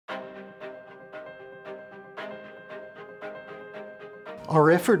Our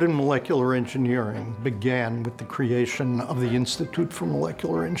effort in molecular engineering began with the creation of the Institute for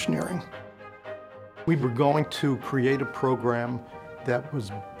Molecular Engineering. We were going to create a program that was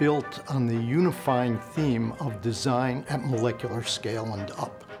built on the unifying theme of design at molecular scale and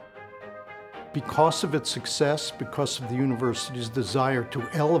up. Because of its success, because of the university's desire to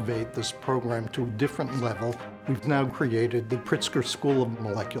elevate this program to a different level, we've now created the Pritzker School of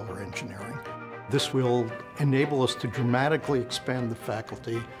Molecular Engineering. This will enable us to dramatically expand the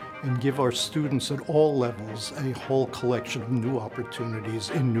faculty and give our students at all levels a whole collection of new opportunities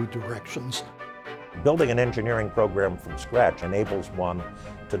in new directions. Building an engineering program from scratch enables one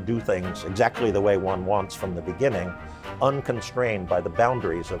to do things exactly the way one wants from the beginning, unconstrained by the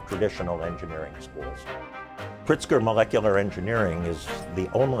boundaries of traditional engineering schools. Pritzker Molecular Engineering is the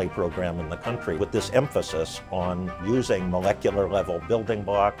only program in the country with this emphasis on using molecular-level building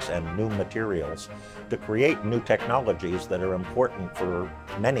blocks and new materials to create new technologies that are important for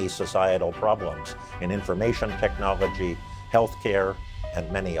many societal problems in information technology, healthcare,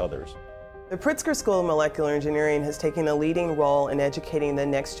 and many others. The Pritzker School of Molecular Engineering has taken a leading role in educating the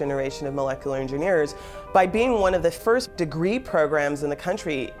next generation of molecular engineers by being one of the first degree programs in the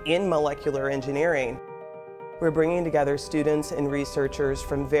country in molecular engineering. We're bringing together students and researchers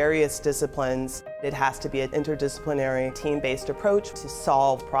from various disciplines. It has to be an interdisciplinary, team-based approach to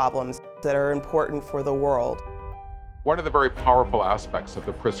solve problems that are important for the world. One of the very powerful aspects of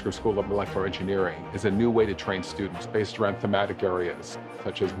the Pritzker School of Molecular Engineering is a new way to train students based around thematic areas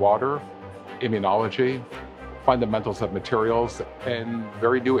such as water, immunology, fundamentals of materials, and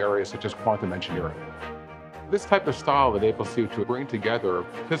very new areas such as quantum engineering. This type of style enables you to bring together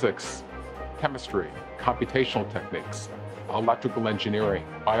physics, chemistry, computational techniques, electrical engineering,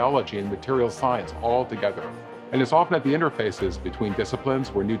 biology, and material science all together. And it's often at the interfaces between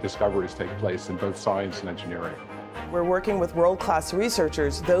disciplines where new discoveries take place in both science and engineering. We're working with world-class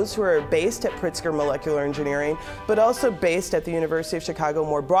researchers, those who are based at Pritzker Molecular Engineering, but also based at the University of Chicago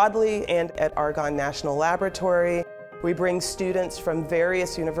more broadly and at Argonne National Laboratory. We bring students from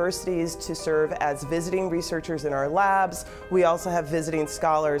various universities to serve as visiting researchers in our labs. We also have visiting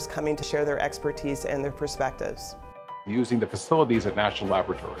scholars coming to share their expertise and their perspectives. Using the facilities at national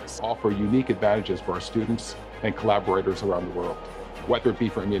laboratories offer unique advantages for our students and collaborators around the world, whether it be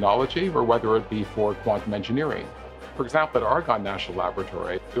for immunology or whether it be for quantum engineering. For example, at Argonne National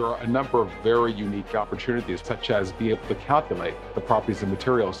Laboratory, there are a number of very unique opportunities, such as being able to calculate the properties of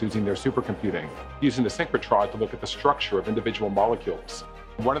materials using their supercomputing, using the synchrotron to look at the structure of individual molecules.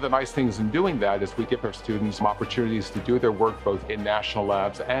 One of the nice things in doing that is we give our students some opportunities to do their work both in national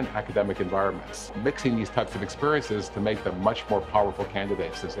labs and academic environments, mixing these types of experiences to make them much more powerful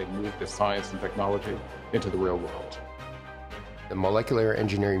candidates as they move the science and technology into the real world. The molecular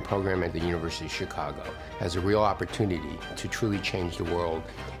engineering program at the University of Chicago has a real opportunity to truly change the world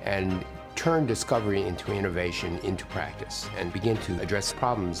and turn discovery into innovation into practice and begin to address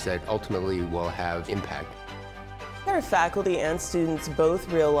problems that ultimately will have impact. Our faculty and students both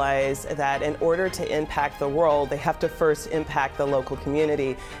realize that in order to impact the world, they have to first impact the local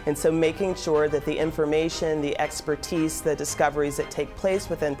community. And so making sure that the information, the expertise, the discoveries that take place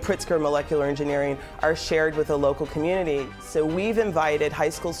within Pritzker Molecular Engineering are shared with the local community. So we've invited high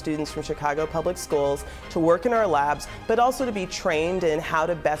school students from Chicago Public Schools to work in our labs, but also to be trained in how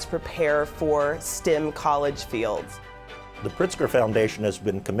to best prepare for STEM college fields. The Pritzker Foundation has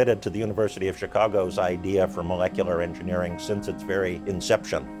been committed to the University of Chicago's idea for molecular engineering since its very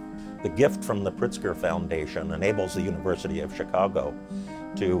inception. The gift from the Pritzker Foundation enables the University of Chicago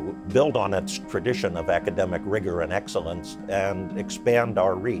to build on its tradition of academic rigor and excellence and expand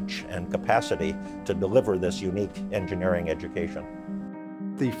our reach and capacity to deliver this unique engineering education.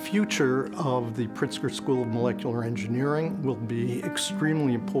 The future of the Pritzker School of Molecular Engineering will be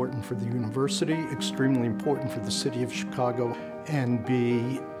extremely important for the university, extremely important for the city of Chicago, and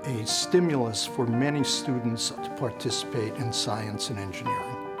be a stimulus for many students to participate in science and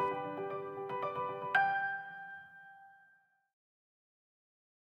engineering.